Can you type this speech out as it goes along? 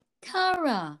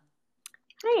Cara.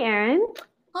 Hi, Erin.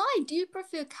 Hi, do you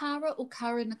prefer Cara or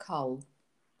Cara Nicole?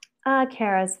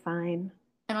 Kara's fine.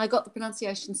 And I got the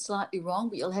pronunciation slightly wrong,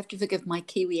 but you'll have to forgive my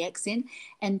Kiwi accent.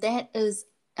 And that is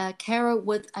Cara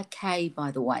with a K,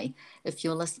 by the way, if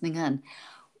you're listening in.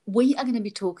 We are going to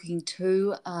be talking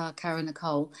to Cara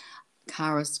Nicole,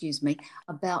 Cara, excuse me,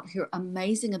 about her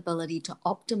amazing ability to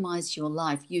optimize your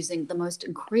life using the most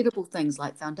incredible things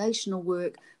like foundational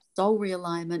work, soul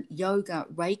realignment, yoga,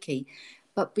 Reiki.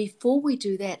 But before we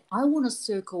do that, I want to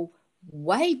circle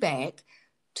way back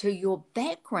to your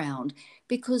background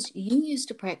because you used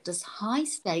to practice high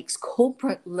stakes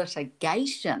corporate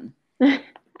litigation.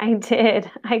 I did.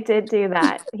 I did do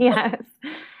that. Yes.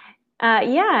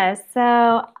 Yeah.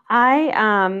 So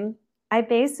I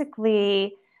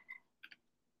basically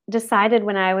decided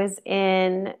when I was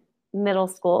in middle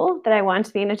school that I wanted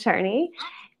to be an attorney.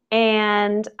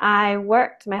 And I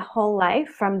worked my whole life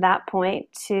from that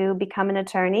point to become an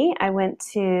attorney. I went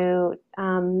to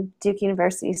Duke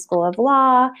University School of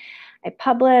Law. I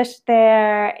published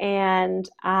there and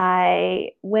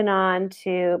I went on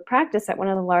to practice at one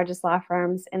of the largest law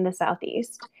firms in the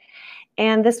Southeast.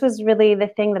 And this was really the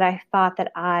thing that I thought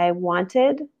that I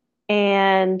wanted.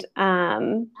 And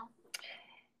and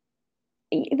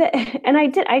I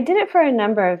did it for a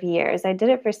number of years. I did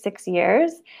it for 6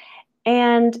 years.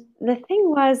 And the thing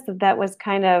was that was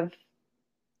kind of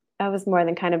that was more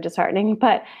than kind of disheartening,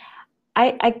 but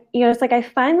it's like I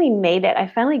finally made it. I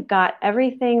finally got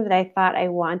everything that I thought I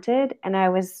wanted, and I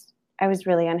was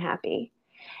really unhappy.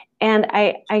 And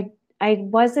I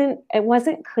wasn't it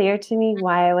wasn't clear to me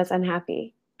why I was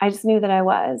unhappy. I just knew that I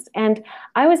was. And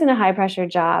I was in a high pressure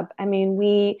job. I mean,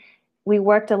 we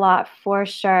worked a lot for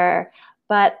sure,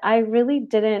 but I really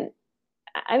didn't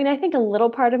I mean, I think a little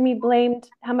part of me blamed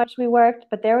how much we worked,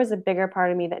 but there was a bigger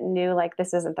part of me that knew like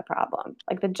this isn't the problem.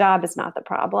 Like the job is not the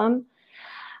problem.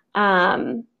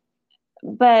 Um,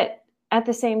 but at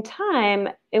the same time,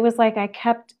 it was like I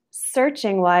kept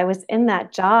searching while I was in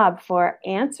that job for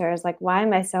answers. Like, why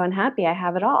am I so unhappy? I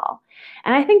have it all.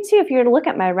 And I think too, if you were to look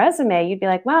at my resume, you'd be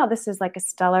like, wow, this is like a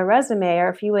stellar resume. Or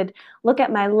if you would look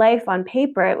at my life on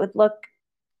paper, it would look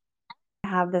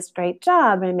have this great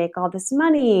job and I make all this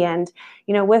money, and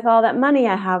with all that money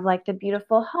I have like the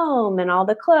beautiful home and all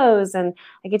the clothes, and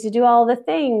I get to do all the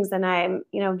things, and I'm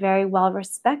very well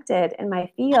respected in my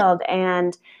field,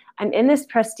 and I'm in this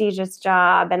prestigious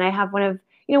job, and I have one of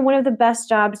the best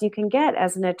jobs you can get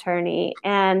as an attorney.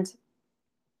 And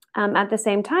at the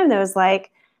same time there was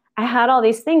like I had all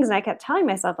these things, and I kept telling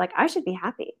myself like I should be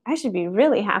happy, I should be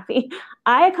really happy.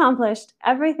 I accomplished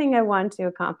everything I wanted to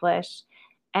accomplish,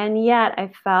 and yet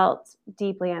I felt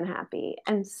deeply unhappy.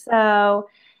 And so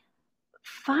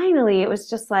finally, it was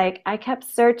just like I kept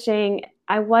searching.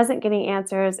 I wasn't getting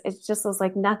answers. It just was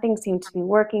like nothing seemed to be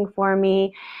working for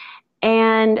me.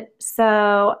 And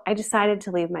so I decided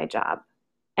to leave my job.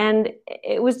 And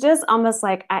it was just almost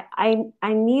like I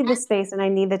need the space and I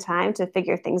need the time to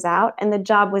figure things out. And the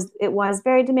job was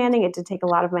very demanding. It did take a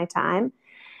lot of my time.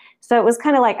 So it was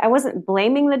kind of like I wasn't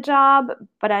blaming the job,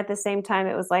 but at the same time,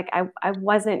 it was like I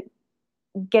wasn't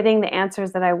getting the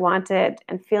answers that I wanted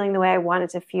and feeling the way I wanted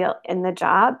to feel in the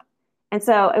job. And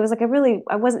so it was like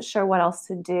I wasn't sure what else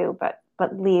to do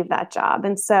but leave that job.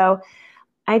 And so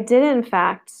I did in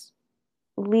fact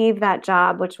leave that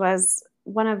job, which was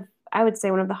I would say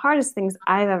one of the hardest things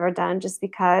I've ever done, just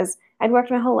because I'd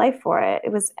worked my whole life for it.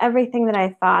 It was everything that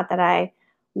I thought that I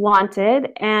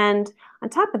wanted. And on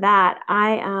top of that,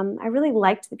 I really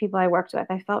liked the people I worked with.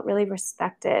 I felt really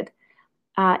respected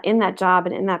in that job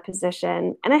and in that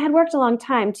position. And I had worked a long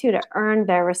time too to earn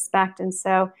their respect. And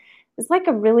so it was like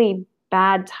a really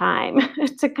bad time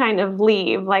to kind of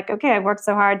leave. Like, okay, I worked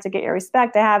so hard to get your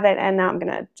respect. I have it, and now I'm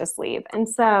going to just leave. And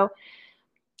so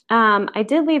I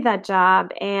did leave that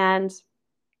job, and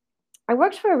I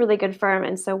worked for a really good firm.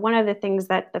 And so one of the things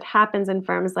that happens in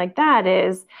firms like that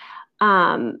is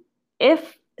um,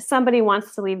 if somebody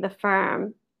wants to leave the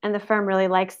firm and the firm really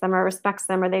likes them or respects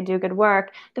them or they do good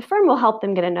work, the firm will help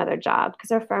them get another job because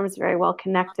their firm is very well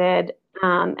connected.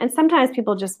 And sometimes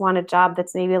people just want a job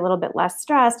that's maybe a little bit less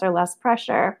stressed or less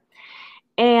pressure.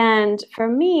 And for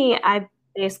me, I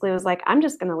basically was like, I'm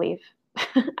just going to leave.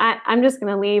 I'm just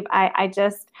going to leave. I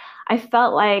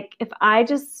felt like if I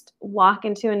just walk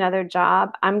into another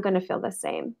job, I'm going to feel the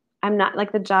same. I'm not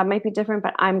like the job might be different,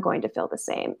 but I'm going to feel the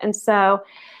same. And so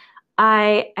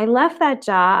I left that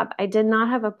job. I did not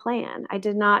have a plan. I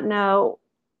did not know,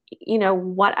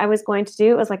 what I was going to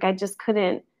do. It was like I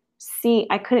couldn't see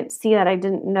that. I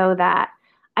didn't know that.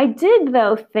 I did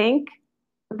though think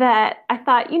that I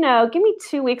thought, give me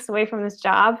 2 weeks away from this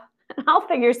job I'll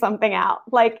figure something out.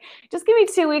 Like, just give me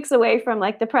 2 weeks away from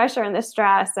like the pressure and the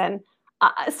stress, and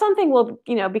something will,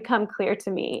 become clear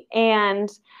to me. And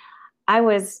I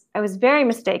was very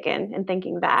mistaken in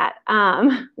thinking that.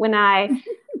 When I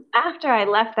After I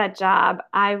left that job,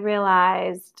 I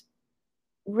realized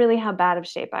really how bad of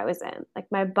shape I was in.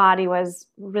 Like, my body was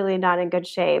really not in good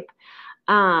shape.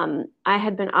 I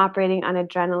had been operating on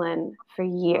adrenaline for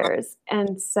years.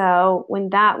 And so when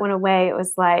that went away, it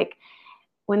was like,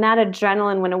 when that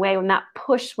adrenaline went away, when that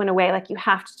push went away, like, you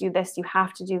have to do this, you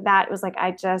have to do that. It was like,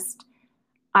 I just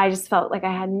felt like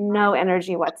I had no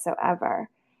energy whatsoever.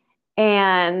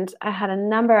 And I had a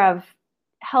number of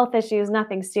health issues,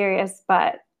 nothing serious,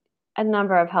 but a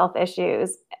number of health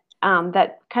issues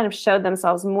that kind of showed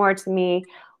themselves more to me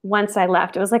once I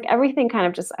left. It was like everything kind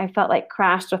of just, I felt like,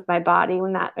 crashed with my body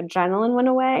when that adrenaline went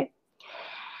away.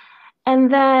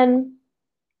 And then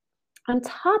on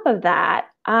top of that,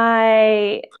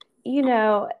 you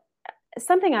know,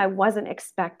 something I wasn't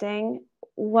expecting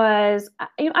was,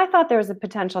 I thought there was a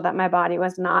potential that my body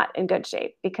was not in good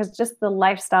shape because just the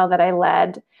lifestyle that I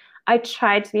led. I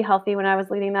tried to be healthy when I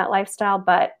was leading that lifestyle,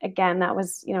 but again, that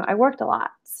was, I worked a lot.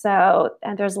 So,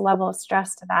 and there's a level of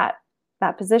stress to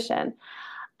that position.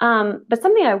 But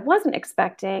something I wasn't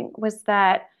expecting was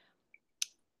that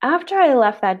after I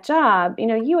left that job,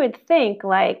 you would think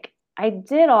like I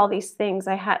did all these things.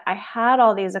 I had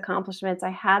all these accomplishments.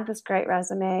 I had this great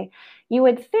resume. You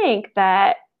would think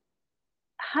that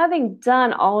having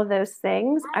done all of those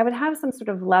things, I would have some sort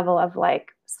of level of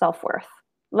like self-worth.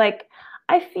 Like,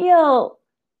 I feel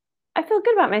I feel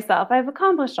good about myself. I've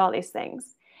accomplished all these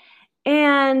things.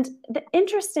 And the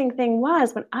interesting thing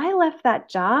was when I left that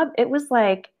job, it was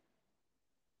like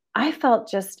I felt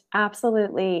just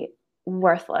absolutely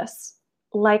worthless.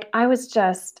 Like, I was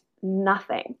just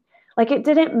nothing. Like, it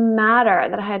didn't matter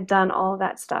that I had done all of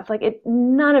that stuff. Like,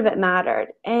 none of it mattered.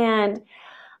 And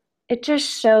it just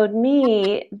showed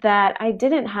me that I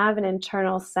didn't have an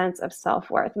internal sense of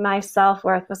self-worth. My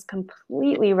self-worth was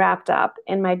completely wrapped up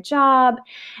in my job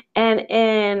and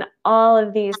in all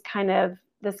of this kind of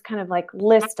like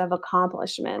list of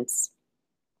accomplishments.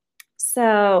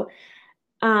 So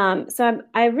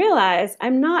I realized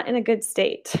I'm not in a good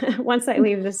state once I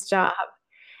leave this job.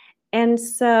 And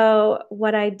so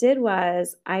what I did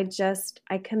was I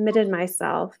committed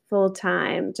myself full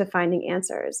time to finding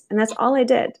answers. And that's all I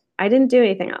did. I didn't do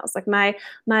anything else. Like,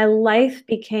 my life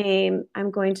became, I'm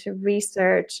going to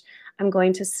research, I'm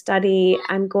going to study,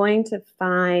 I'm going to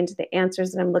find the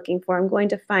answers that I'm looking for. I'm going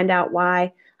to find out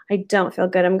why I don't feel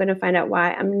good. I'm going to find out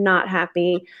why I'm not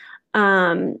happy.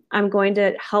 I'm going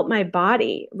to help my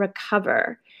body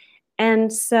recover.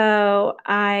 And so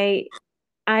I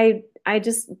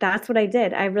just, that's what I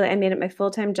did. I made it my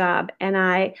full-time job, and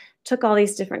I took all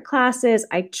these different classes.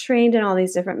 I trained in all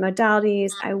these different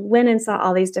modalities. I went and saw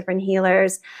all these different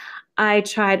healers. I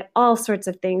tried all sorts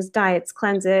of things, diets,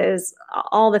 cleanses,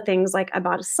 all the things. Like, I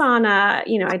bought a sauna,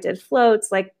 I did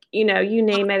floats, like, you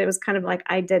name it. It was kind of like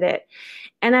I did it.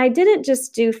 And I didn't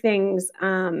just do things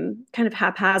kind of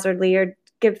haphazardly or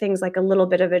give things like a little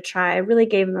bit of a try. I really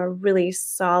gave them a really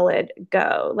solid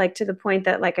go, like, to the point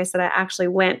that, like I said, I actually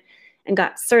went and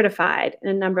got certified in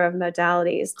a number of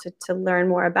modalities to learn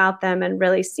more about them and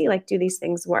really see, like, do these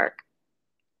things work?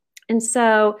 And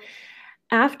so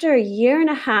after a year and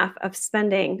a half of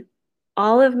spending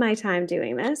all of my time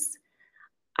doing this,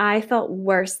 I felt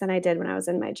worse than I did when I was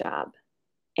in my job.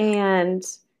 And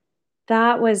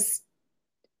that was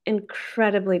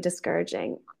incredibly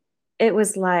discouraging. It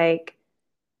was like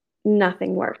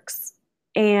nothing works.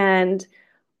 And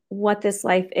what this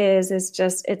life is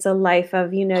just, it's a life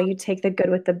of, you take the good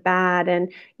with the bad, and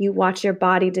you watch your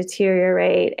body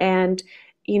deteriorate, and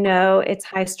it's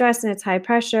high stress and it's high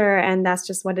pressure, and that's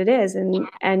just what it is.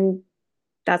 And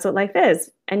that's what life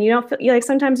is. And you don't feel, like,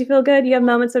 sometimes you feel good, you have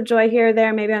moments of joy here or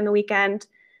there, maybe on the weekend,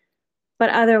 but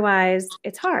otherwise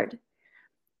it's hard.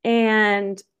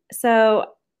 And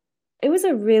so it was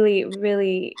a really,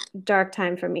 really dark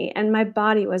time for me. And my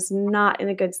body was not in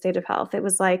a good state of health. It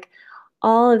was like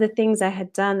all of the things I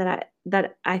had done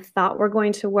that I thought were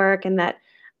going to work, and that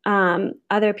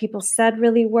other people said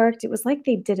really worked. It was like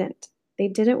they didn't. They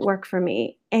didn't work for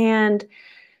me. And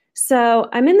so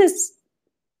I'm in this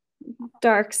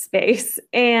dark space,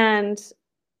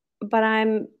 but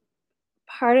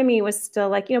part of me was still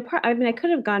like, I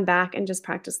could have gone back and just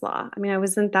practiced law. I mean, I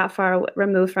wasn't that far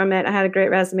removed from it. I had a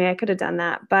great resume. I could have done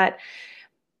that. But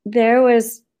there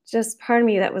was just part of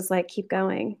me that was like, keep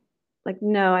going. Like,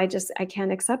 no, I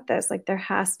can't accept this. Like, there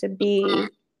has to be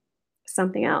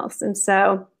something else. And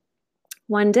so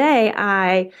one day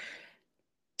I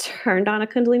turned on a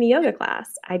Kundalini yoga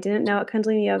class. I didn't know what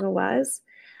Kundalini yoga was.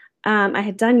 I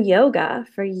had done yoga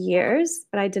for years,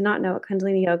 but I did not know what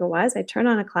Kundalini yoga was. I turned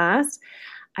on a class.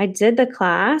 I did the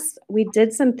class. We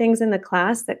did some things in the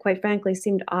class that, quite frankly,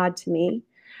 seemed odd to me.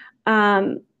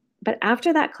 But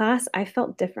after that class, I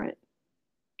felt different.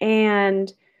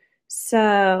 And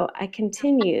so I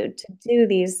continued to do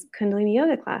these Kundalini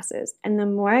yoga classes. And the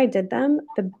more I did them,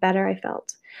 the better I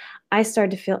felt. I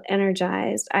started to feel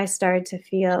energized. I started to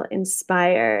feel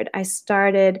inspired. I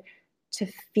started to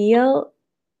feel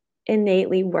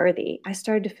innately worthy. I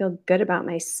started to feel good about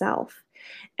myself.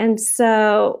 And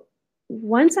so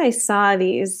once I saw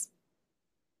these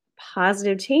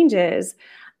positive changes,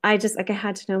 I just like I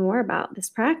had to know more about this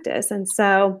practice. And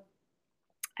so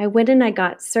I went and I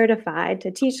got certified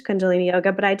to teach Kundalini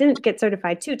yoga, but I didn't get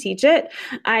certified to teach it.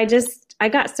 I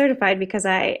got certified because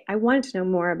I wanted to know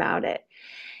more about it.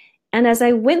 And as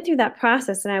I went through that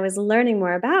process and I was learning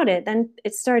more about it, then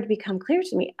it started to become clear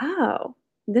to me, oh,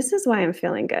 this is why I'm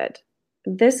feeling good.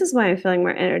 This is why I'm feeling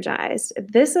more energized.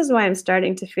 This is why I'm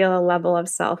starting to feel a level of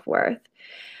self-worth.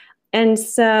 And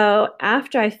so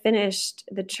after I finished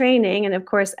the training, and of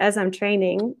course, as I'm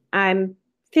training, I'm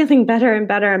feeling better and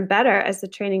better and better as the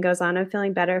training goes on. I'm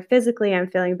feeling better physically. I'm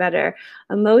feeling better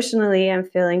emotionally. I'm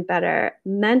feeling better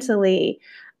mentally.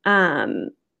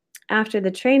 After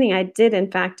the training, I did, in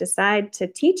fact, decide to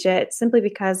teach it simply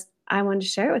because I wanted to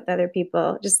share it with other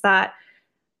people. Just thought,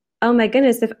 oh my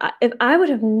goodness, if I would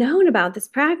have known about this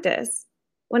practice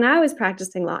when I was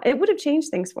practicing law, it would have changed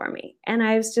things for me. And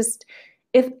I was just,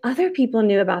 if other people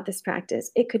knew about this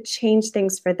practice, it could change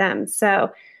things for them.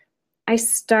 So I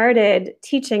started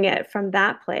teaching it from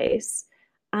that place.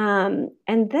 And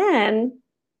then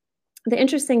the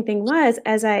interesting thing was,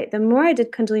 the more I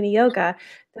did Kundalini yoga,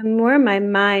 the more my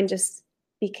mind just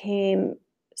became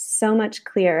so much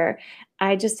clearer.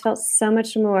 I just felt so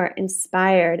much more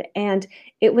inspired. And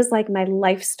it was like my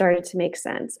life started to make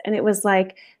sense. And it was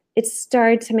like, it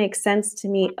started to make sense to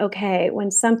me. Okay, when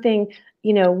something,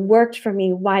 worked for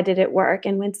me, why did it work?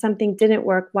 And when something didn't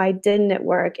work, why didn't it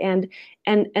work? And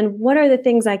what are the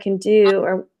things I can do,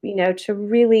 or, to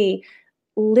really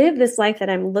live this life that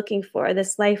I'm looking for,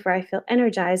 this life where I feel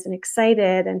energized and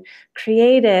excited and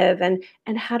creative, and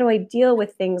how do I deal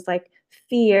with things like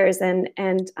fears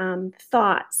and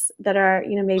thoughts that are,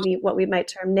 maybe what we might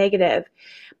term negative.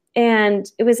 And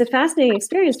it was a fascinating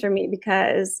experience for me,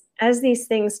 because as these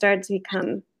things started to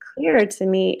become clearer to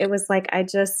me, it was like I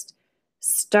just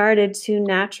started to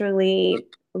naturally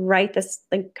write this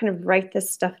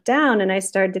stuff down. And I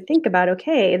started to think about,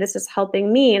 okay, this is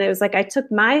helping me. And it was like I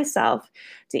took myself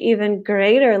to even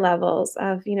greater levels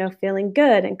of, feeling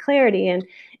good and clarity and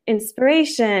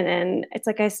inspiration. And it's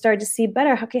like I started to see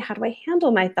better, okay, how do I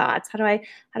handle my thoughts? How do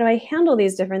I handle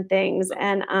these different things?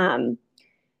 And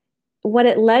what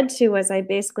it led to was I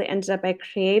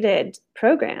created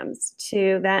programs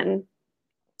to then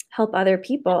help other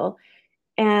people,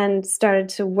 and started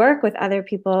to work with other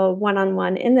people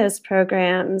one-on-one in those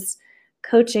programs,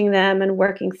 coaching them and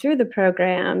working through the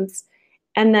programs.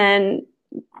 And then,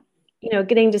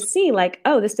 getting to see like,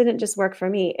 oh, this didn't just work for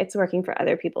me, it's working for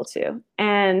other people too.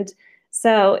 And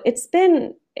so it's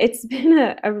been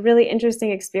a really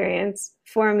interesting experience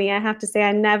for me. I have to say,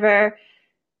 I never,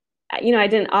 I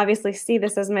didn't obviously see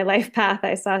this as my life path.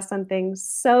 I saw something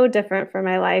so different for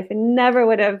my life, and never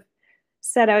would have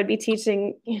said I would be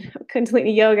teaching,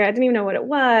 Kundalini yoga. I didn't even know what it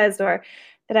was, or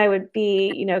that I would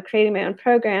be, creating my own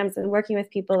programs and working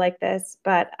with people like this.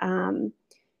 But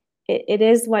it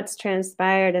is what's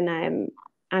transpired, and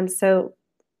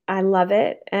I love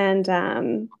it, and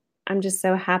I'm just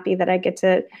so happy that I get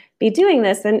to be doing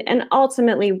this. And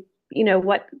ultimately,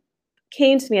 what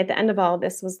came to me at the end of all of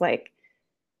this was like,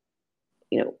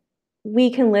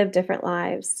 we can live different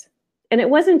lives. And it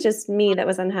wasn't just me that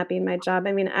was unhappy in my job.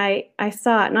 I mean, I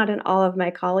saw it not in all of my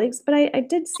colleagues, but I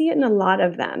did see it in a lot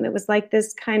of them. It was like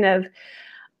this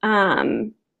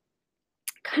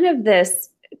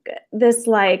this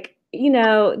like,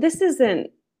 this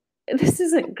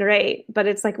isn't great, but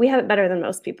it's like we have it better than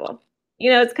most people.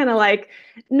 It's kind of like,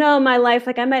 no, my life,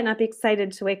 like I might not be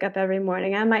excited to wake up every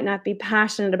morning. I might not be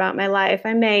passionate about my life.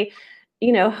 I may,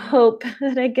 hope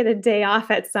that I get a day off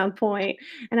at some point,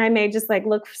 and I may just like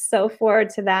look so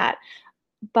forward to that.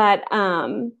 But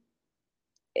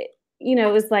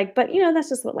it was like, but that's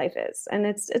just what life is, and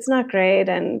it's not great,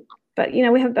 but we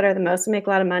have it better than most. We make a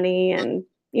lot of money, and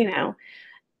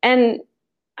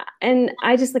and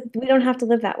I just like, we don't have to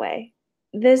live that way.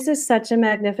 This is such a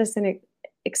magnificent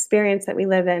experience that we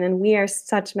live in, and we are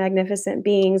such magnificent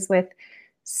beings with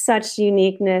such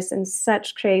uniqueness and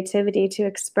such creativity to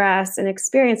express and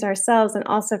experience ourselves, and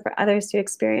also for others to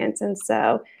experience. And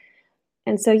so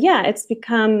yeah, it's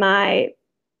become my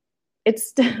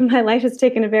life has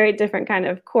taken a very different kind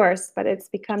of course, but it's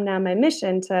become now my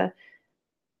mission to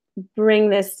bring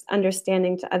this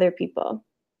understanding to other people.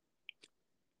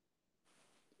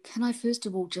 Can I first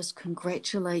of all just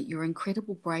congratulate your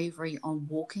incredible bravery on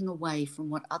walking away from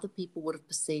what other people would have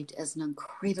perceived as an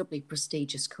incredibly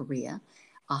prestigious career,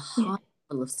 a high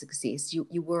level of success.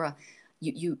 You were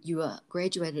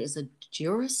graduated as a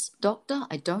Juris Doctor.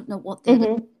 I don't know what that is,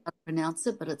 how to pronounce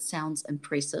it, but it sounds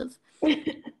impressive.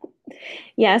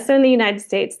 Yeah, so in the United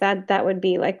States, that would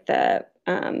be like the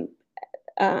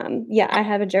I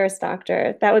have a Juris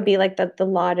Doctor. That would be like the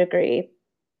law degree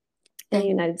in the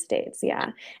United States.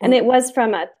 Yeah, and it was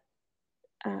from it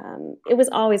was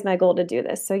always my goal to do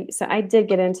this. So I did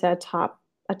get into a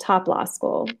top law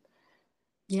school.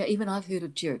 Yeah, even I've heard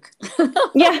of Duke.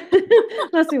 Yeah,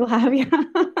 most people have. Yeah.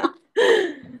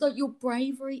 So your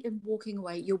bravery in walking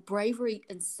away, your bravery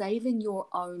in saving your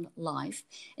own life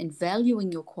and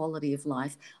valuing your quality of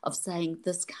life, of saying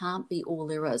this can't be all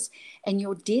there is, and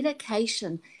your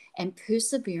dedication and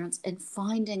perseverance in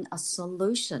finding a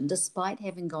solution despite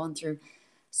having gone through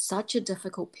such a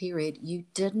difficult period, you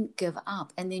didn't give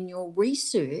up. And then your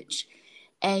research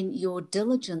and your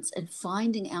diligence in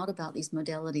finding out about these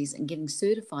modalities and getting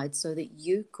certified so that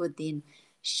you could then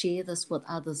share this with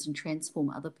others and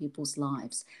transform other people's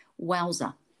lives.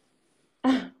 Wowza.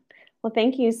 Well,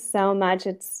 thank you so much.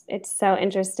 It's so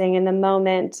interesting. In the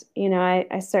moment,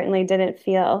 I certainly didn't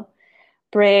feel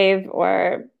brave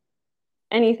or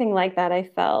anything like that. I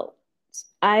felt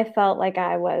like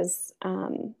I was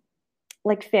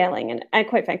like failing, and I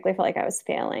quite frankly felt like I was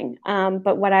failing.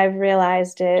 But what I've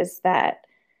realized is that,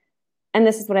 and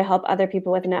this is what I help other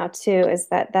people with now too, is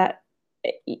that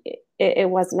it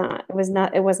was not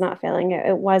failing.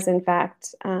 It was in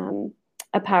fact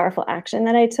a powerful action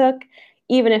that I took,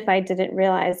 even if I didn't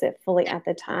realize it fully at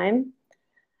the time.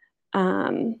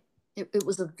 It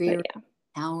was a very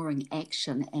empowering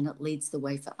action, and it leads the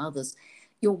way for others.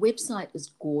 Your website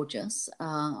is gorgeous.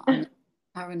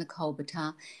 Tara Nicole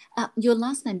Bitar. Your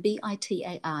last name,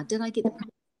 Bitar. Did I get the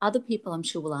other people I'm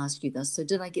sure will ask you this, so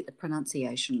did I get the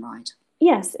pronunciation right?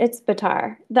 Yes, it's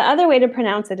Bitar. The other way to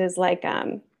pronounce it is like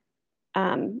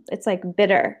it's like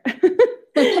bitter.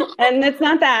 And it's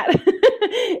not that.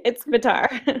 It's Bitar.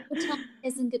 Guitar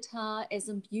as in guitar, as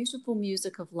in beautiful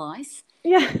music of life.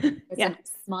 Yeah. As yes.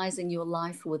 in optimizing your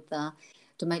life with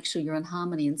to make sure you're in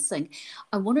harmony and sync.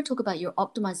 I want to talk about your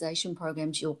optimization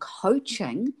programs, your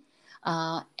coaching,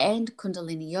 and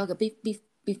Kundalini Yoga.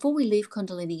 Before we leave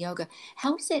Kundalini Yoga,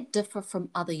 how does that differ from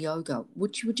other yoga?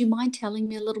 Would you mind telling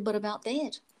me a little bit about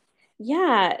that?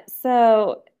 Yeah.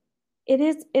 So it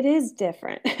is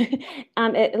different.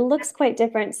 It looks quite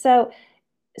different. So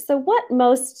a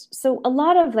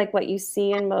lot of like what you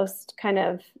see in most kind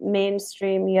of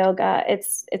mainstream yoga,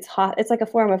 it's like a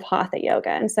form of hatha yoga.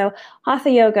 And so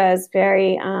hatha yoga is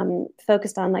very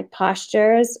focused on like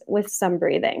postures with some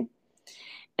breathing.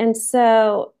 And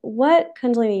so what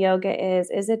Kundalini yoga is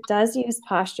it does use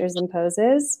postures and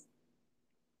poses.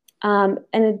 In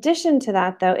addition to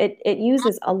that, though, it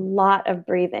uses a lot of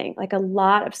breathing, like a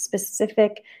lot of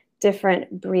specific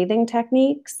different breathing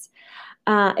techniques.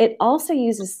 It also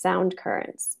uses sound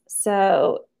currents.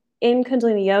 So in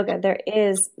Kundalini Yoga, there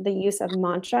is the use of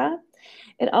mantra.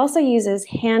 It also uses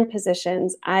hand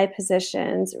positions, eye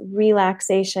positions,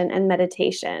 relaxation, and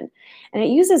meditation. And it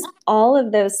uses all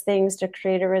of those things to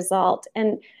create a result.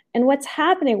 And what's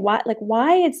happening,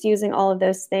 why it's using all of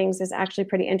those things is actually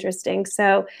pretty interesting.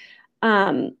 So,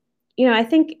 I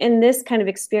think in this kind of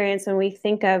experience, when we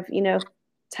think of,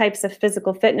 types of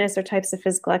physical fitness or types of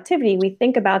physical activity, we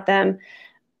think about them,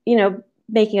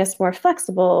 making us more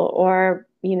flexible or,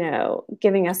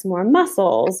 giving us more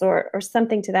muscles or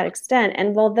something to that extent.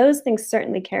 And while those things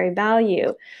certainly carry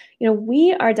value,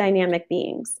 we are dynamic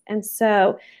beings. And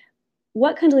so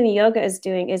what Kundalini Yoga is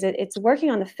doing is it's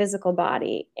working on the physical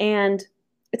body. And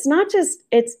it's not just,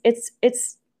 it's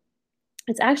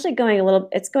actually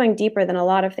it's going deeper than a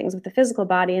lot of things with the physical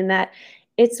body, in that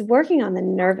it's working on the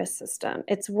nervous system.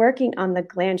 It's working on the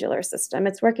glandular system.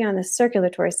 It's working on the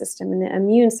circulatory system and the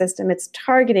immune system. It's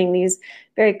targeting these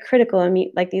very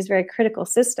critical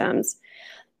systems.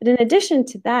 But in addition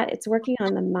to that, it's working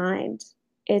on the mind.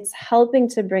 It's helping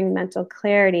to bring mental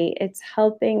clarity. It's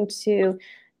helping to,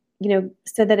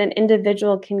 so that an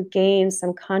individual can gain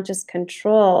some conscious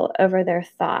control over their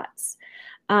thoughts.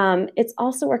 It's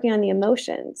also working on the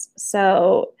emotions.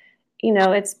 So,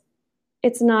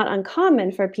 it's not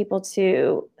uncommon for people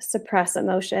to suppress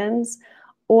emotions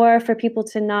or for people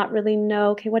to not really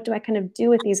know, okay, what do I kind of do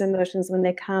with these emotions when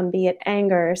they come, be it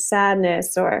anger,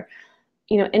 sadness, or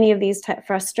any of these type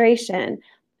frustration.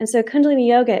 And so Kundalini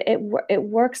yoga, it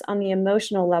works on the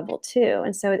emotional level too.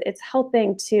 And so it's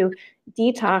helping to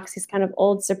detox these kind of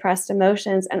old suppressed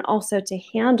emotions and also to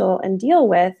handle and deal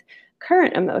with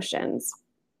current emotions.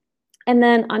 And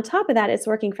then on top of that, it's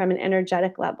working from an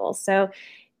energetic level. So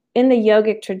in the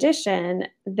yogic tradition,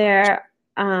 there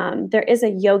is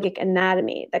a yogic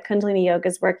anatomy that Kundalini yoga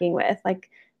is working with.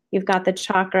 Like you've got the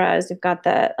chakras, you've got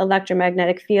the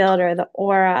electromagnetic field or the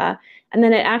aura, and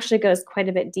then it actually goes quite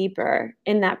a bit deeper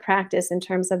in that practice in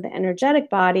terms of the energetic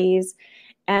bodies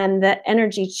and the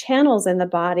energy channels in the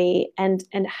body and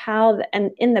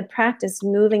in the practice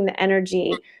moving the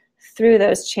energy through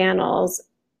those channels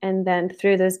and then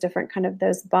through those different kind of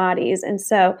those bodies. And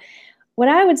so what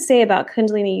I would say about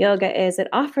Kundalini yoga is it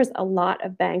offers a lot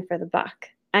of bang for the buck.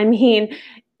 I mean,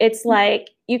 it's like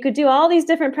you could do all these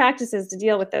different practices to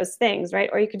deal with those things, right?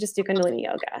 Or you could just do Kundalini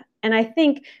yoga. And I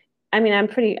think, I mean,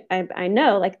 I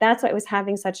know like that's why it was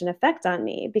having such an effect on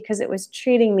me, because it was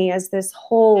treating me as this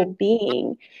whole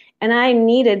being. And I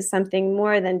needed something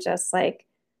more than just like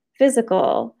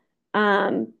physical.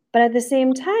 But at the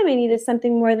same time, I needed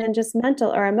something more than just mental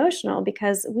or emotional,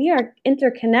 because we are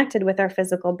interconnected with our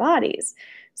physical bodies.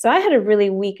 So I had a really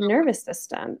weak nervous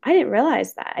system. I didn't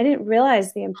realize that. I didn't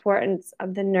realize the importance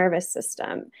of the nervous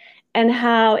system and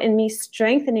how, in me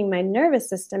strengthening my nervous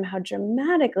system, how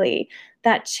dramatically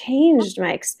that changed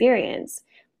my experience.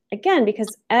 Again,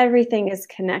 because everything is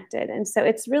connected. And so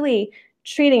it's really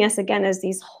treating us again as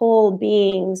these whole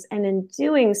beings. And in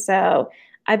doing so,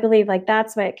 I believe like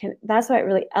that's why it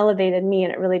really elevated me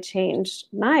and it really changed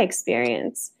my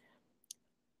experience.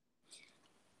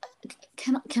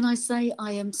 Can I say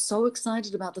I am so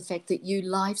excited about the fact that you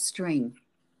live stream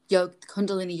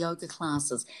Kundalini yoga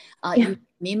classes. Yeah. You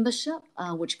membership,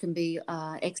 which can be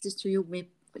accessed through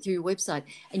your website,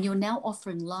 and you're now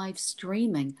offering live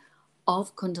streaming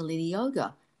of Kundalini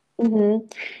yoga. Mm-hmm.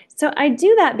 So I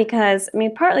do that because, I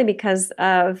mean, partly because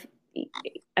of,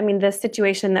 I mean, the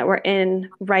situation that we're in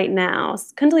right now.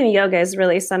 Kundalini yoga is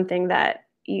really something that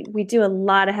we do a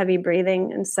lot of heavy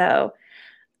breathing. And so,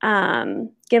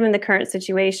 given the current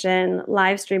situation,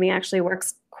 live streaming actually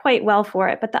works quite well for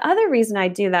it. But the other reason I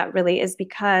do that really is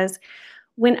because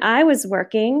when I was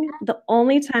working, the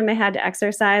only time I had to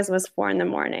exercise was 4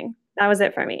 a.m. That was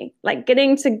it for me. Like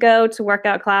getting to go to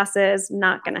workout classes,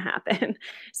 not going to happen.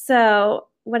 So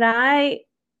my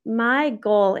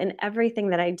goal in everything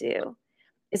that I do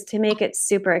is to make it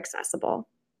super accessible.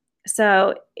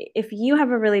 So if you have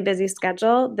a really busy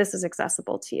schedule, this is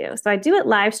accessible to you. So I do it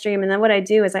live stream. And then what I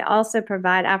do is I also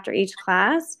provide after each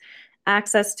class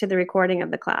access to the recording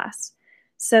of the class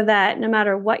so that no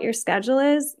matter what your schedule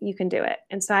is, you can do it.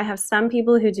 And so I have some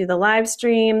people who do the live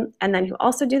stream and then who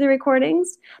also do the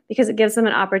recordings, because it gives them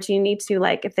an opportunity to,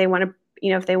 like, if they want to,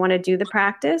 if they want to do the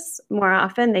practice more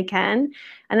often, they can.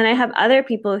 And then I have other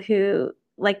people who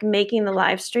like making the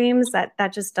live streams that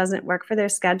just doesn't work for their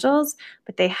schedules,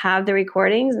 but they have the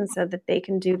recordings, and so that they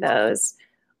can do those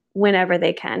whenever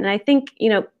they can. And I think,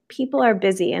 people are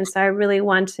busy, and so I really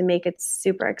want to make it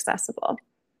super accessible.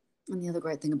 And the other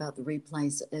great thing about the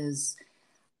replays is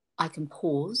I can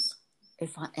pause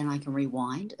and I can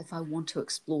rewind if I want to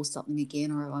explore something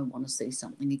again, or if I want to see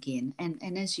something again.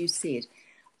 And as you said,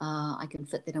 I can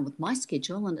fit that in with my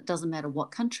schedule, and it doesn't matter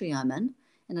what country I'm in,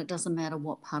 and it doesn't matter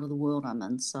what part of the world I'm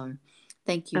in. So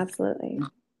thank you Absolutely.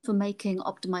 for making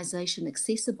optimization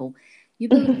accessible. You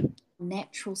believe in a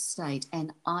natural state,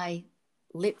 and I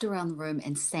leapt around the room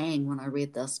and sang when I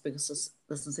read this, because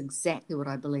this is exactly what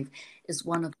I believe is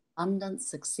one of abundance,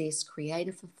 success,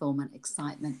 creative fulfillment,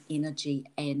 excitement, energy,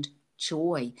 and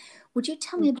joy. Would you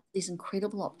tell me about these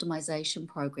incredible optimization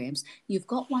programs? You've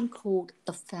got one called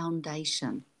The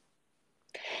Foundation.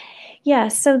 Yeah,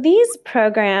 so these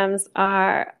programs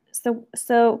are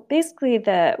so basically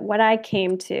what I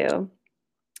came to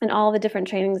and all the different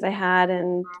trainings I had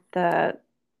and the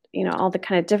all the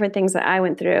kind of different things that I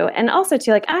went through. And also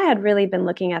too, like I had really been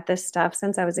looking at this stuff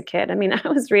since I was a kid. I mean, I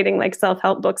was reading like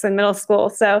self-help books in middle school.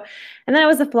 So, and then I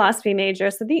was a philosophy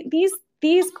major. So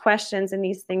these questions and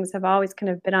these things have always kind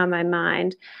of been on my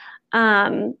mind.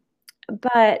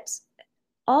 But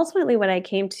ultimately what I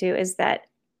came to is that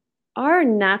our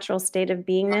natural state of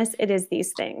beingness, it is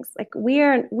these things. Like we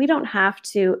don't have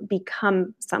to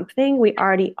become something, we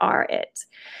already are it.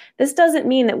 This doesn't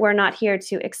mean that we're not here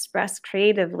to express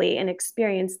creatively and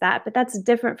experience that, but that's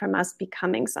different from us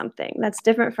becoming something. That's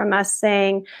different from us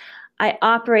saying, I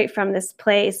operate from this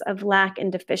place of lack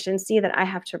and deficiency that I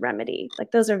have to remedy.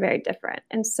 Like those are very different.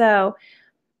 And so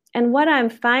And what I'm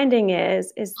finding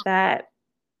is that,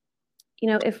 you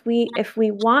know, if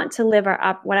we want to live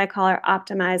our what I call our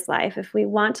optimized life, if we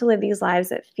want to live these lives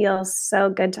that feel so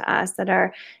good to us, that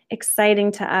are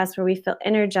exciting to us, where we feel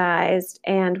energized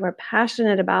and we're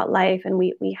passionate about life, and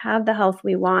we have the health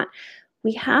we want,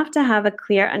 we have to have a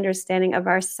clear understanding of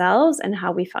ourselves and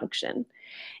how we function.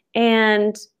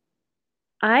 And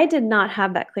I did not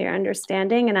have that clear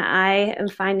understanding, and I am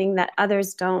finding that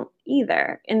others don't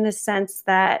either, in the sense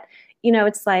that, you know,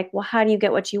 it's like, well, how do you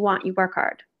get what you want? You work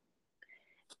hard.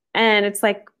 And it's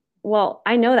like, well,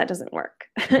 I know that doesn't work.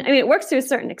 I mean, it works to a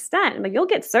certain extent. Like, you'll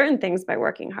get certain things by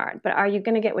working hard, but are you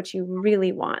going to get what you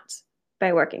really want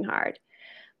by working hard?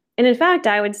 And in fact,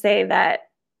 I would say that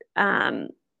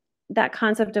that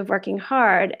concept of working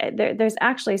hard, there's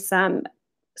actually some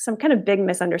kind of big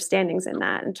misunderstandings in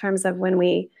that, in terms of when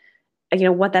we, you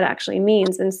know, what that actually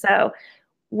means. And so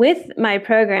with my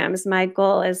programs, my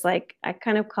goal is like, I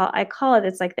call it,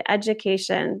 it's like the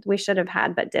education we should have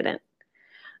had but didn't.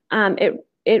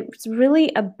 It's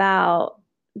really about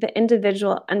the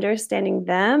individual understanding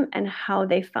them and how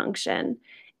they function.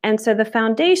 And so the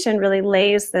foundation really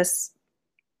lays this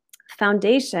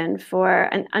foundation for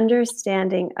an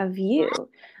understanding of you,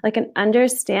 like an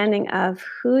understanding of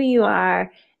who you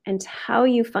are and how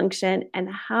you function and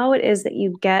how it is that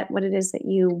you get what it is that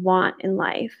you want in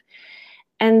life.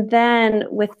 And then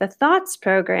with the thoughts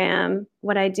program,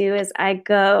 what I do is I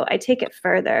take it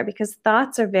further, because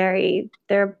thoughts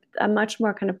they're a much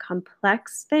more kind of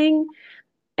complex thing.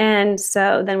 And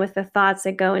so then with the thoughts,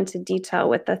 I go into detail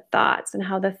with the thoughts and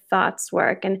how the thoughts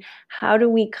work, and how do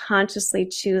we consciously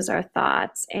choose our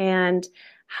thoughts, and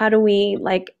how do we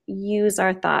like use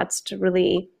our thoughts to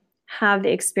really have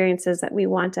the experiences that we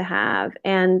want to have.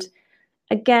 And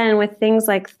again, with things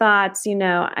like thoughts, you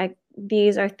know,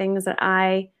 these are things that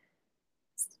I,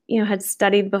 you know, had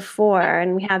studied before,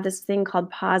 and we have this thing called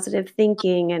positive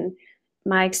thinking, and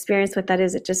my experience with that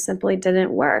is it just simply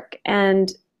didn't work.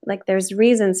 And like, there's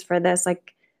reasons for this.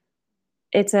 Like,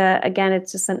 it's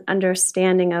just an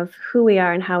understanding of who we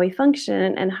are and how we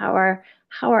function, and how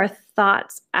our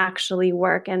thoughts actually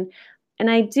work. And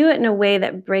I do it in a way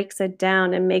that breaks it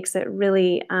down and makes it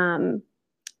really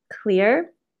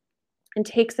clear, and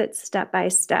takes it step by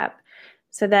step,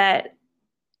 so that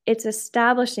it's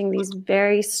establishing these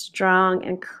very strong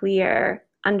and clear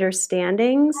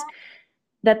understandings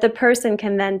that the person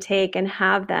can then take and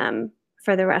have them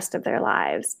for the rest of their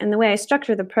lives. And the way I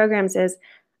structure the programs is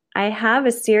I have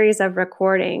a series of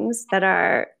recordings that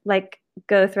are like,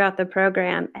 go throughout the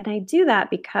program. And I do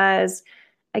that because,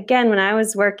 again, when I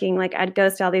was working, like, I'd go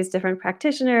to all these different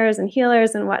practitioners and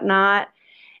healers and whatnot.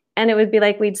 And it would be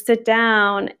like, we'd sit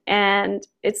down, and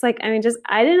it's like, I mean,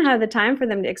 I didn't have the time for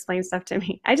them to explain stuff to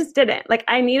me. I just didn't. Like,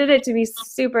 I needed it to be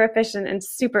super efficient and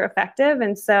super effective.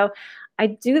 And so I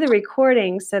do the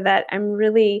recording so that I'm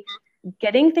really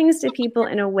getting things to people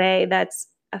in a way that's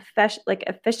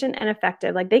efficient and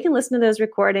effective. Like, they can listen to those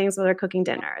recordings while they're cooking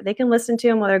dinner. They can listen to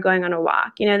them while they're going on a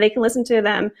walk. You know, they can listen to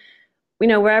them, you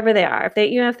know, wherever they are.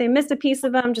 If they missed a piece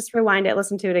of them, just rewind it,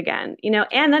 listen to it again, you know,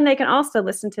 and then they can also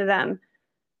listen to them.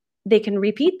 They can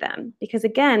repeat them, because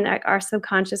again, our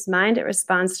subconscious mind, it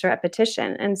responds to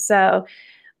repetition. And so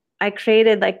I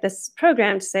created like this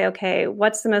program to say, okay,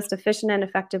 what's the most efficient and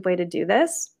effective way to do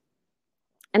this?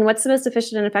 And what's the most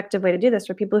efficient and effective way to do this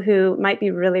for people who might be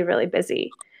really, really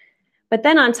busy? But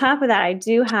then on top of that,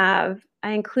 I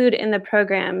include in the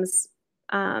programs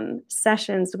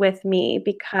sessions with me,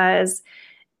 because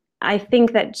I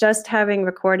think that just having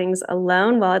recordings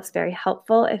alone, while it's very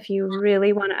helpful, if you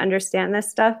really want to understand this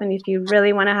stuff, and if you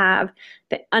really want to have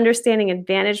the understanding and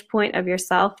vantage point of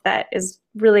yourself that is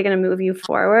really going to move you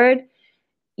forward,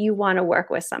 you want to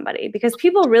work with somebody, because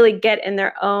people really get in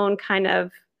their own kind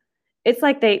of, it's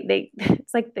like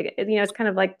it's like, you know, it's kind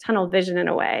of like tunnel vision in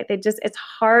a way. It's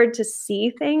hard to see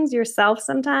things yourself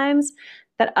sometimes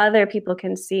that other people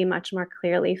can see much more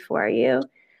clearly for you.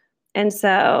 And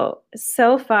so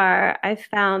far, I've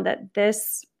found that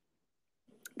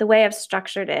the way I've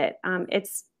structured it,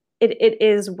 it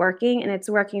is working, and it's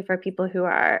working for people who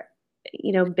are,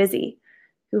 you know, busy,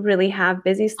 who really have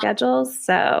busy schedules.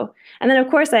 So, and then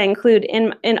of course I include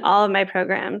in all of my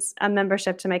programs a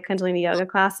membership to my Kundalini yoga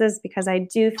classes, because I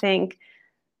do think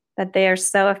that they are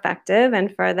so effective.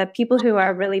 And for the people who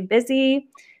are really busy,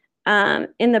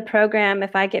 in the program,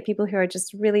 if I get people who are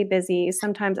just really busy,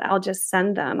 sometimes I'll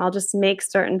just make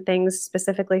certain things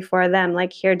specifically for them.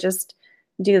 Like, here, just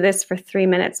do this for 3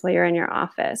 minutes while you're in your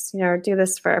office, you know, or do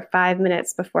this for 5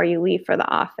 minutes before you leave for the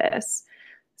office.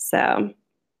 So.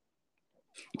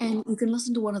 And you can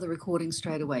listen to one of the recordings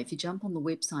straight away. If you jump on the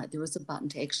website, there is a button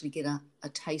to actually get a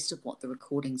taste of what the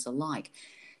recordings are like.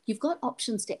 You've got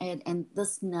options to add, and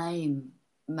this name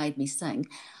made me sing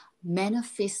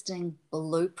Manifesting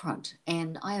Blueprint.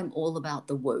 And I am all about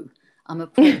the woo. I'm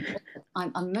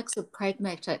a mix of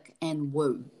pragmatic and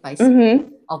woo, basically. Mm-hmm.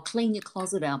 I'll clean your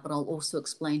closet out, but I'll also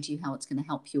explain to you how it's going to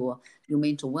help your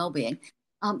mental well-being.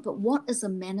 But what is a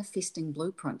manifesting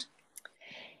blueprint?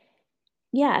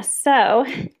 Yeah. So,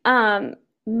 I'm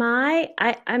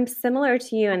similar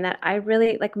to you in that I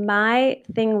really like my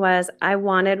thing was I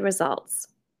wanted results.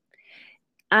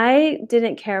 I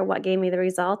didn't care what gave me the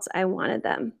results, I wanted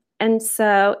them. And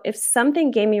so if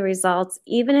something gave me results,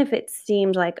 even if it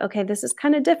seemed like, okay, this is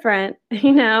kind of different,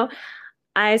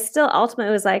 I still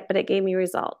ultimately was like, but it gave me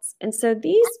results. And so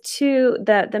these two,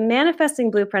 the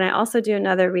manifesting blueprint, I also do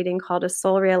another reading called a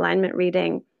soul realignment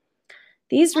reading.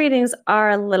 These readings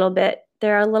are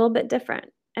they're a little bit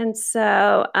different. And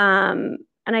so,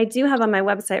 and I do have on my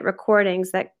website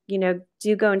recordings that,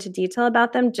 do go into detail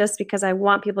about them just because I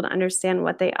want people to understand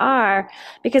what they are,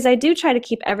 because I do try to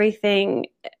keep everything,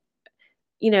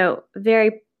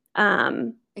 very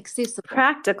Accessible.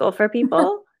 practical for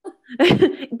people.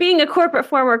 Being a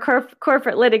former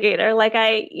corporate litigator, like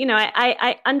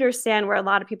I understand where a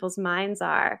lot of people's minds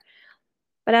are.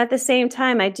 But at the same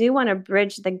time, I do want to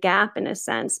bridge the gap in a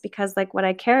sense because, like, what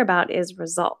I care about is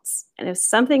results. And if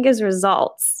something gives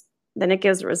results, then it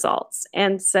gives results.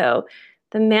 And so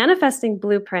the manifesting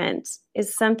blueprint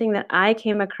is something that I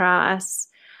came across.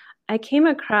 I came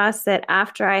across it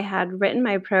after I had written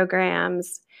my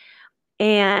programs,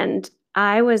 and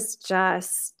I was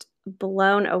just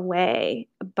blown away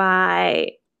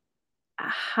by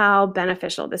how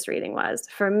beneficial this reading was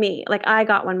for me. Like, I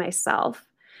got one myself,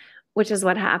 which is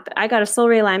what happened. I got a soul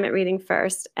realignment reading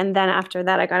first, and then after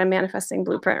that, I got a manifesting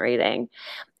blueprint reading.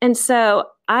 And so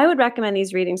I would recommend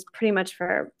these readings pretty much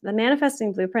for the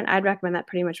manifesting blueprint. I'd recommend that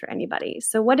pretty much for anybody.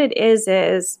 So what it is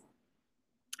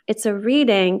it's a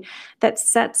reading that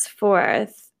sets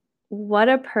forth what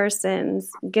a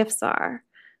person's gifts are.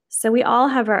 So we all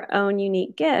have our own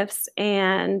unique gifts,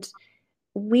 and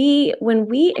when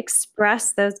we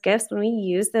express those gifts, when we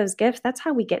use those gifts, that's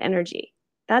how we get energy.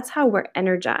 That's how we're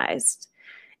energized.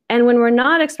 And when we're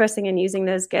not expressing and using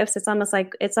those gifts, it's almost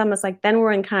like then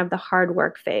we're in kind of the hard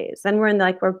work phase. Then we're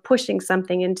in we're pushing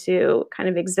something into kind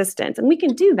of existence. And we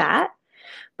can do that.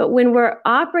 But when we're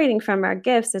operating from our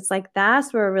gifts, it's like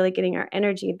that's where we're really getting our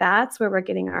energy. That's where we're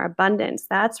getting our abundance.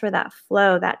 That's where that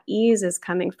flow, that ease is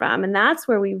coming from. And that's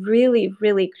where we really,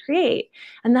 really create.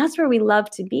 And that's where we love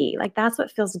to be. Like, that's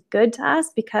what feels good to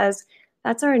us because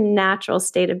that's our natural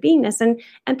state of beingness.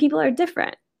 And people are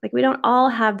different. Like, we don't all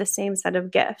have the same set of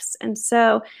gifts. And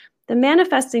so the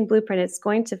manifesting blueprint is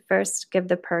going to first give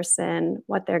the person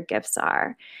what their gifts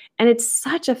are. And it's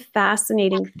such a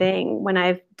fascinating thing when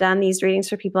I've done these readings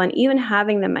for people and even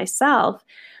having them myself,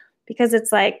 because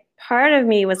it's like part of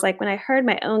me was like, when I heard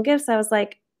my own gifts, I was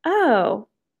like, oh,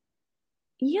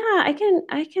 yeah,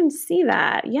 I can see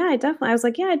that. Yeah, I was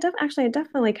like, yeah, I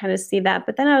definitely kind of see that.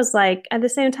 But then I was like, at the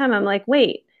same time, I'm like,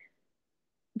 wait,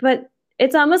 but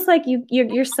it's almost like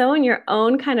you're so in your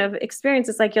own kind of experience.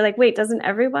 It's like you're like, wait, doesn't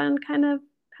everyone kind of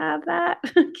have that?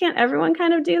 Can't everyone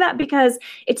kind of do that? Because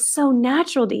it's so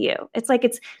natural to you. It's like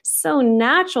it's so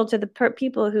natural to the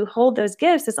people who hold those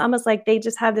gifts. It's almost like they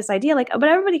just have this idea, like, oh, but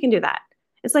everybody can do that.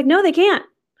 It's like, no, they can't.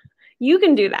 You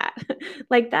can do that.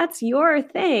 Like, that's your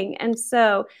thing. And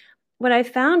so what I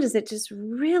found is it just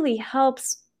really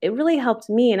helps. It really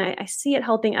helped me, and I see it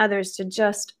helping others to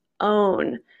just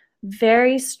own,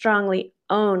 very strongly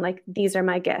own, like, these are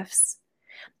my gifts.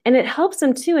 And it helps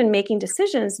them too in making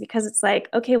decisions because it's like,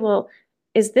 okay, well,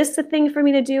 is this the thing for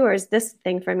me to do or is this the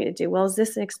thing for me to do? Well, is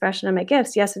this an expression of my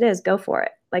gifts? Yes, it is. Go for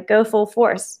it. Like, go full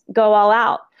force, go all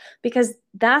out, because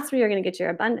that's where you're going to get your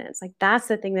abundance. Like, that's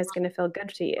the thing that's going to feel good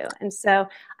to you. And so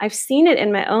I've seen it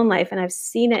in my own life and I've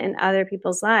seen it in other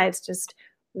people's lives just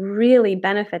really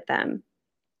benefit them.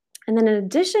 And then in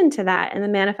addition to that, in the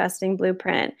manifesting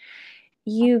blueprint,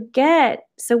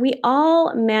 so we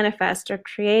all manifest or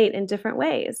create in different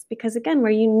ways because, again,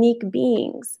 we're unique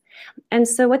beings. And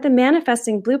so what the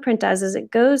manifesting blueprint does is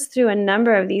it goes through a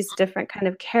number of these different kind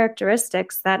of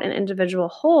characteristics that an individual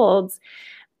holds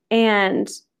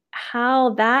and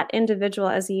how that individual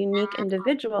as a unique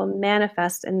individual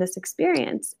manifests in this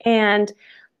experience. And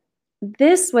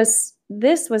this was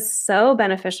so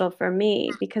beneficial for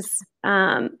me because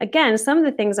again, some of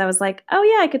the things I was like, oh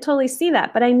yeah, I could totally see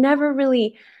that, but I never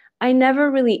really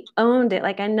owned it.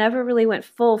 Like, I never really went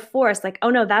full force, like,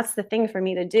 oh no, that's the thing for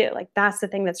me to do, like that's the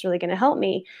thing that's really going to help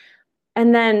me.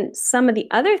 And then some of the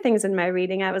other things in my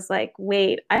reading, I was like,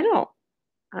 wait, I don't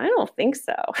think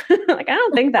so. Like, I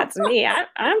don't think that's me.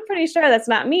 I'm pretty sure that's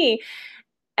not me.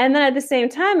 And then at the same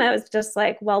time, I was just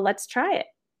like, well, let's try it.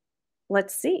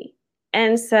 Let's see.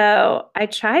 And so I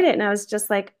tried it and I was just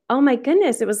like, oh my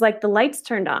goodness, it was like the lights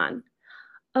turned on.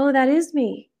 Oh, that is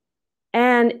me.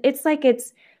 And it's like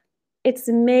it's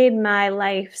made my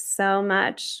life so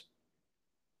much.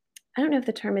 I don't know if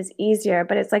the term is easier,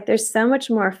 but it's like there's so much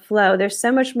more flow. There's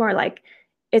so much more like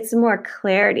it's more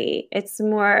clarity. It's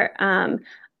more oh,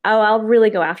 I'll really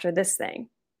go after this thing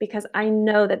because I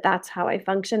know that that's how I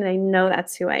function and I know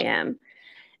that's who I am.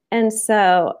 And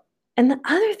so, and the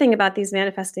other thing about these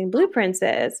manifesting blueprints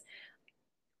is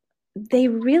they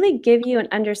really give you an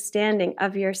understanding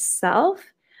of yourself,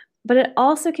 but it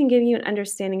also can give you an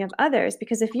understanding of others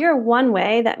because if you're one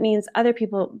way, that means other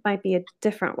people might be a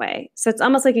different way. So it's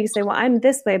almost like you say, well, I'm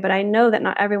this way, but I know that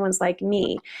not everyone's like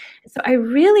me. So I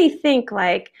really think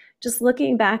like just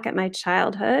looking back at my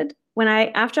childhood, when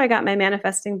after I got my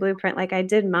manifesting blueprint, like I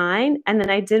did mine and then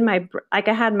I did like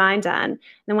I had mine done. And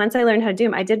then once I learned how to do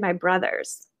them, I did my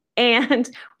brother's. And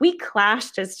we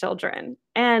clashed as children.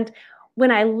 And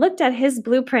when I looked at his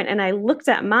blueprint and I looked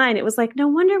at mine, it was like, no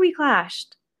wonder we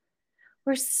clashed.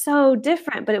 We're so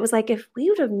different. But it was like, if we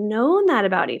would have known that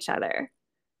about each other,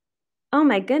 oh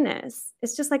my goodness.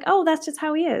 It's just like, oh, that's just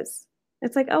how he is.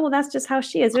 It's like, oh, well, that's just how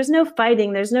she is. There's no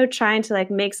fighting. There's no trying to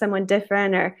like make someone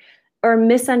different or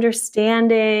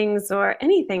misunderstandings or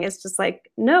anything. It's just like,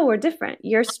 no, we're different.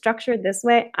 You're structured this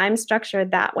way. I'm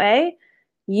structured that way.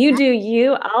 You do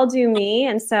you, I'll do me.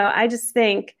 And so I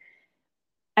think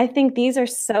these are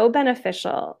so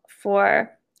beneficial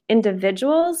for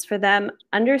individuals, for them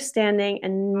understanding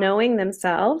and knowing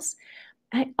themselves.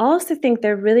 I also think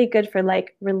they're really good for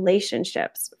like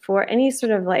relationships, for any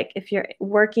sort of like if you're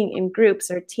working in groups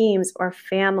or teams or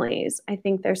families. I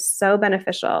think they're so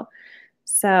beneficial.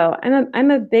 So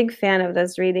I'm a big fan of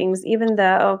those readings, even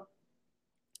though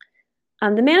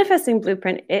the manifesting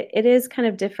blueprint, it is kind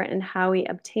of different in how I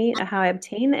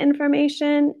obtain the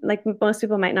information. Like most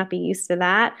people might not be used to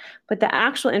that, but the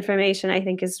actual information I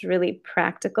think is really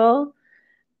practical.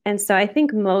 And so I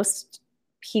think most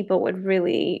people would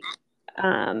really,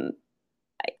 um,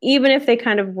 even if they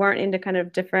kind of weren't into kind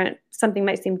of different, something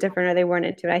might seem different or they weren't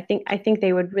into it. I think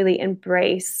they would really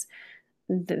embrace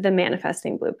the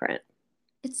manifesting blueprint.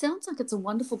 It sounds like it's a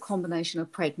wonderful combination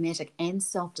of pragmatic and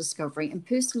self discovery. And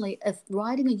personally, if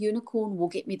riding a unicorn will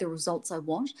get me the results I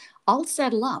want, I'll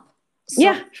saddle up. So,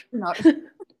 Yeah, you know,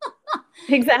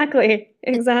 exactly.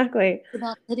 it's Exactly.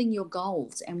 about hitting your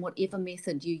goals and whatever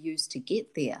method you use to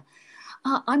get there.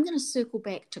 I'm going to circle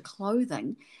back to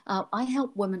clothing. I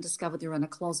help women discover their inner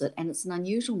closet, and it's an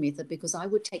unusual method because I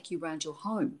would take you around your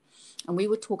home and we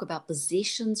would talk about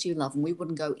possessions you love, and we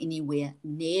wouldn't go anywhere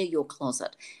near your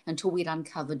closet until we'd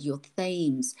uncovered your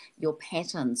themes, your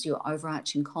patterns, your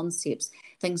overarching concepts,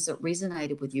 things that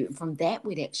resonated with you. And from that,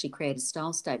 we'd actually create a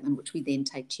style statement, which we then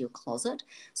take to your closet.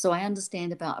 So I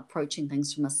understand about approaching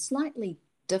things from a slightly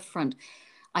different.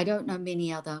 I don't know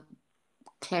many other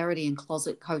clarity and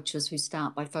closet coaches who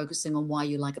start by focusing on why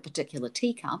you like a particular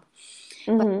teacup.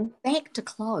 But Hmm. back to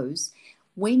clothes,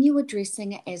 when you were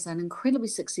dressing as an incredibly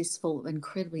successful,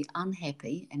 incredibly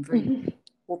unhappy, and very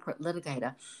corporate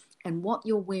litigator, and what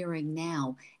you're wearing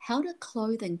now, how did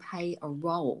clothing play a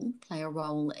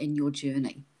role in your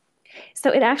journey?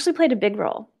 So it actually played a big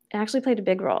role. It actually played a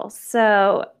big role.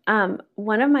 So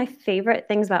one of my favorite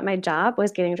things about my job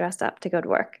was getting dressed up to go to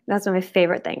work. That's one of my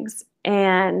favorite things.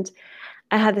 And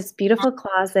I had this beautiful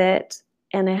closet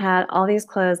and I had all these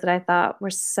clothes that I thought were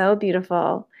so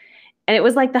beautiful. And it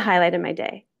was like the highlight of my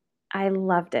day. I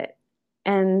loved it.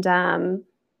 And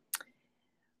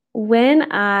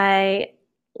when I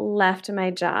left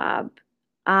my job,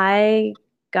 I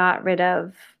got rid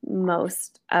of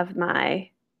most of my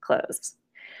clothes,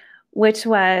 which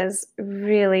was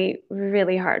really,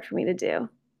 really hard for me to do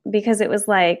because it was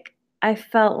like I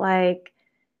felt like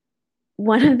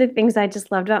one of the things I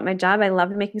just loved about my job, I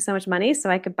loved making so much money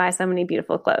so I could buy so many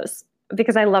beautiful clothes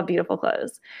because I love beautiful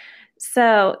clothes.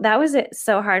 So that was it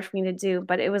so hard for me to do,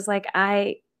 but it was like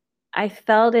I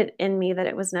felt it in me that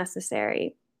it was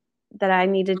necessary, that I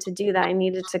needed to do that. I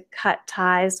needed to cut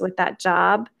ties with that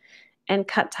job and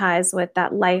cut ties with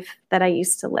that life that I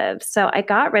used to live. So I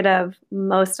got rid of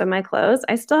most of my clothes.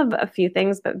 I still have a few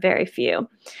things, but very few.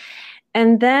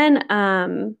 And then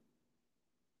I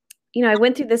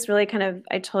went through this really kind of,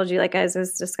 I told you, like as I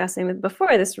was discussing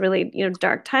before, this really,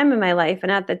 dark time in my life.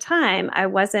 And at the time, I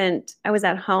was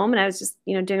at home and I was just,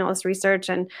 doing all this research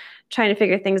and trying to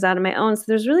figure things out on my own. So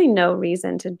there's really no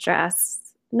reason to dress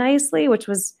nicely, which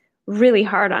was really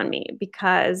hard on me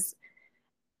because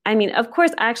I mean, of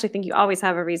course, I actually think you always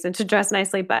have a reason to dress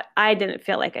nicely, but I didn't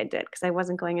feel like I did because I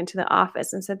wasn't going into the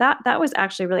office. And so that was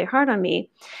actually really hard on me.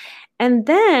 And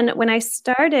then when I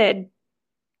started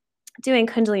doing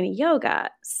Kundalini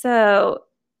yoga, so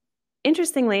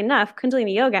interestingly enough,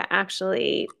 Kundalini yoga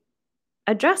actually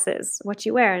addresses what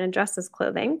you wear and addresses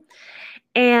clothing.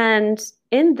 And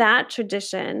in that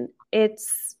tradition,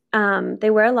 it's they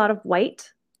wear a lot of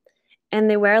white and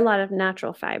they wear a lot of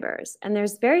natural fibers. And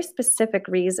there's very specific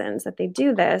reasons that they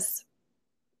do this.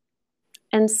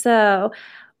 And so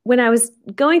when I was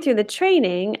going through the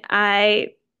training,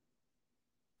 I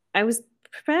was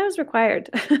required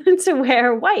to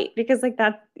wear white because like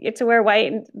that to wear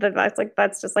white and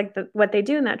that's just like what they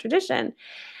do in that tradition.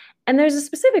 And there's a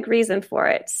specific reason for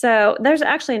it. So there's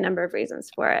actually a number of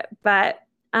reasons for it, but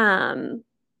um,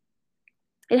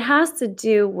 it has to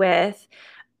do with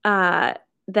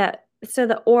that. So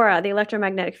the aura, the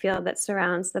electromagnetic field that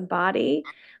surrounds the body,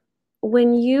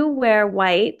 when you wear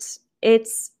white,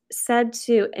 it's said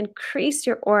to increase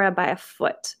your aura by a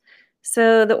foot.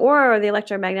 So the aura or the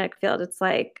electromagnetic field, it's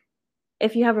like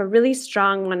if you have a really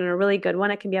strong one and a really good one,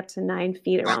 it can be up to 9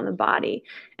 feet around the body.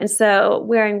 And so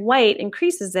wearing white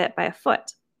increases it by a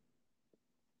foot.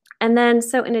 And then,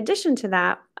 so in addition to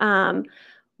that,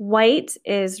 white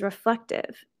is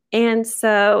reflective. And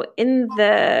so in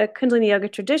the Kundalini Yoga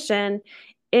tradition,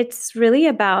 it's really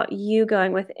about you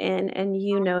going within and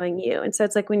you knowing you. And so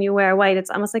it's like when you wear white, it's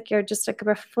almost like you're just like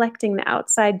reflecting the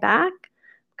outside back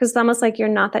because it's almost like you're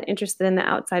not that interested in the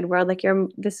outside world. Like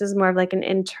this is more of like an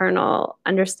internal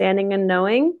understanding and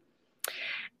knowing.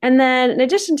 And then in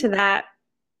addition to that,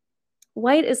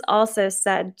 white is also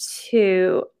said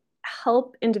to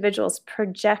help individuals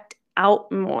project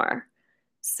out more.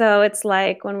 So it's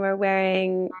like when we're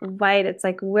wearing white, it's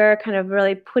like we're kind of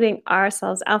really putting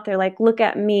ourselves out there. Like, look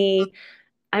at me.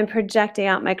 I'm projecting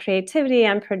out my creativity.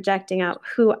 I'm projecting out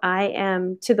who I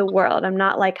am to the world. I'm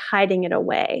not like hiding it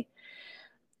away.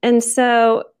 And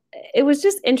so it was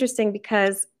just interesting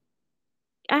because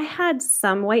I had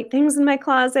some white things in my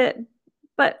closet,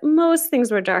 but most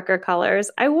things were darker colors.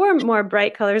 I wore more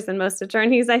bright colors than most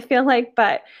attorneys, I feel like,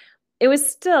 but it was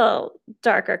still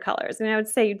darker colors. I mean, I would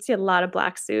say you'd see a lot of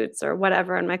black suits or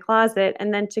whatever in my closet.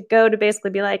 And then to go to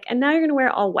basically be like, and now you're going to wear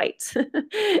all white.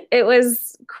 It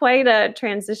was quite a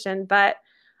transition. But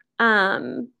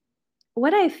um,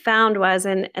 what I found was,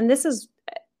 and this is,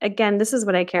 again, this is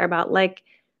what I care about. Like,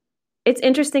 it's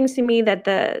interesting to me that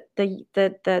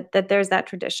that there's that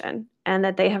tradition and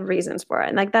that they have reasons for it.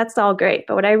 And like, that's all great.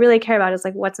 But what I really care about is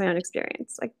like, what's my own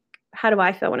experience? Like, how do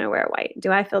I feel when I wear white?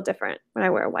 Do I feel different when I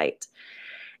wear white?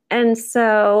 And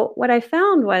so what I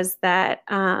found was that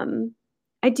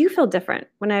I do feel different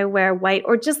when I wear white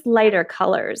or just lighter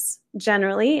colors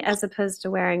generally, as opposed to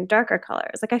wearing darker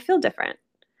colors. Like I feel different.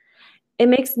 It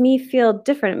makes me feel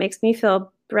different. It makes me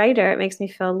feel brighter. It makes me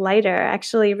feel lighter. I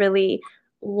actually really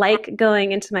like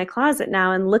going into my closet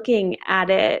now and looking at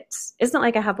it. It's not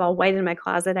like I have all white in my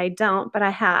closet. I don't, but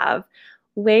I have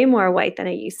way more white than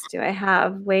I used to. I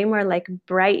have way more like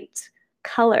bright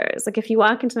colors. Like if you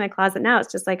walk into my closet now,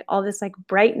 it's just like all this like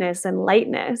brightness and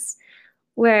lightness.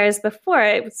 Whereas before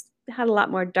had a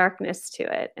lot more darkness to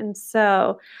it. And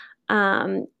so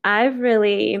I've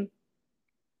really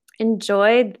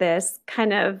enjoyed this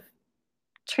kind of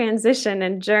transition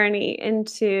and journey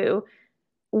into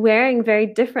wearing very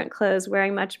different clothes,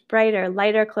 wearing much brighter,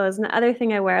 lighter clothes. And the other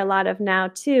thing I wear a lot of now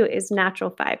too is natural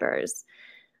fibers.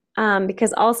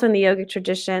 Because also in the yogic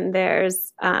tradition,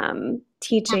 there's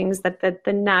teachings that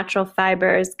the natural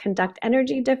fibers conduct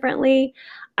energy differently.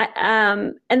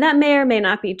 And that may or may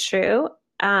not be true.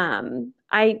 I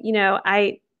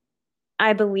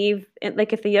believe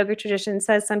like if the yoga tradition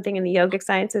says something and the yogic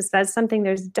sciences says something,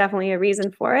 there's definitely a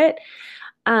reason for it.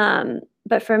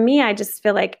 But for me, I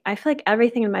feel like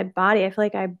everything in my body, I feel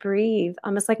like I breathe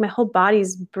almost like my whole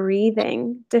body's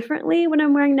breathing differently when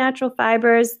I'm wearing natural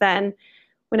fibers than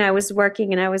when I was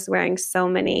working and I was wearing so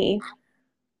many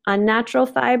unnatural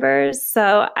fibers.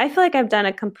 So I feel like I've done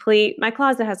my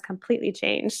closet has completely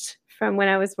changed from when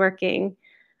I was working.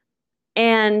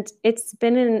 And it's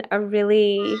been in a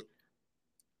really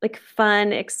like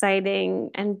fun,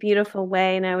 exciting, and beautiful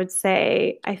way. And I would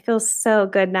say I feel so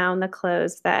good now in the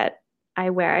clothes that I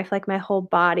wear. I feel like my whole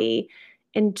body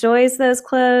enjoys those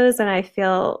clothes and I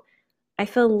feel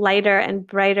lighter and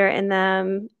brighter in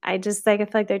them. I feel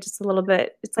like they're just a little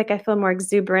bit, it's like I feel more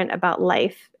exuberant about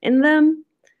life in them.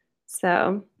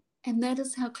 So, And that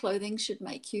is how clothing should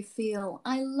make you feel.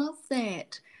 I love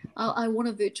that. I want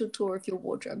a virtual tour of your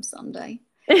wardrobe someday.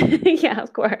 yeah,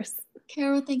 of course.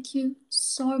 Kara, thank you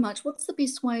so much. What's the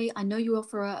best way? I know you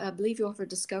offer I believe you offer a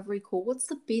discovery call. What's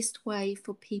the best way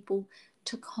for people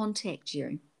to contact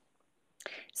you?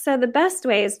 So the best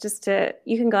way is just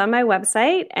you can go on my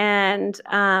website, and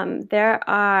there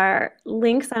are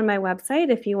links on my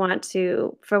website if you want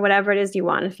to, for whatever it is you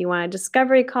want. If you want a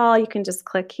discovery call, you can just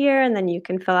click here and then you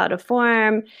can fill out a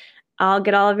form. I'll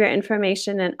get all of your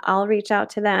information and I'll reach out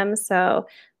to them. So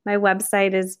my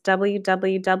website is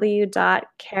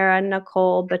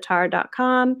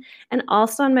www.karanicolebatar.com. And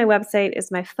also on my website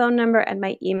is my phone number and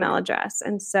my email address.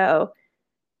 And so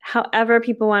however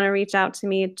people want to reach out to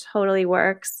me, it totally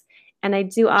works. And I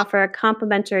do offer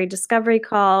complimentary discovery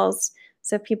calls.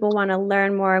 So if people want to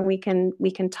learn more, we can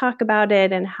talk about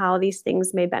it and how these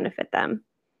things may benefit them.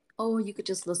 Or you could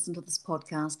just listen to this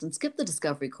podcast and skip the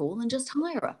discovery call and just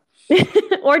hire her.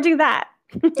 Or do that.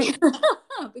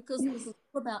 Because this is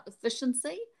all about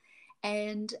efficiency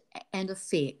and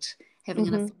effect, having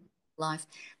an Mm-hmm. effective life.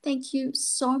 Thank you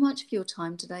so much for your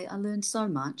time today. I learned so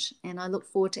much, and I look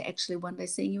forward to actually one day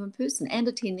seeing you in person and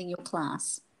attending your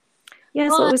class.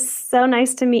 Yes, well, it Bye. was so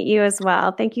nice to meet you as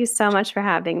well. Thank you so much for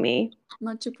having me.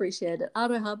 Much appreciated.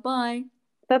 Aroha. Bye.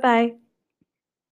 Bye bye.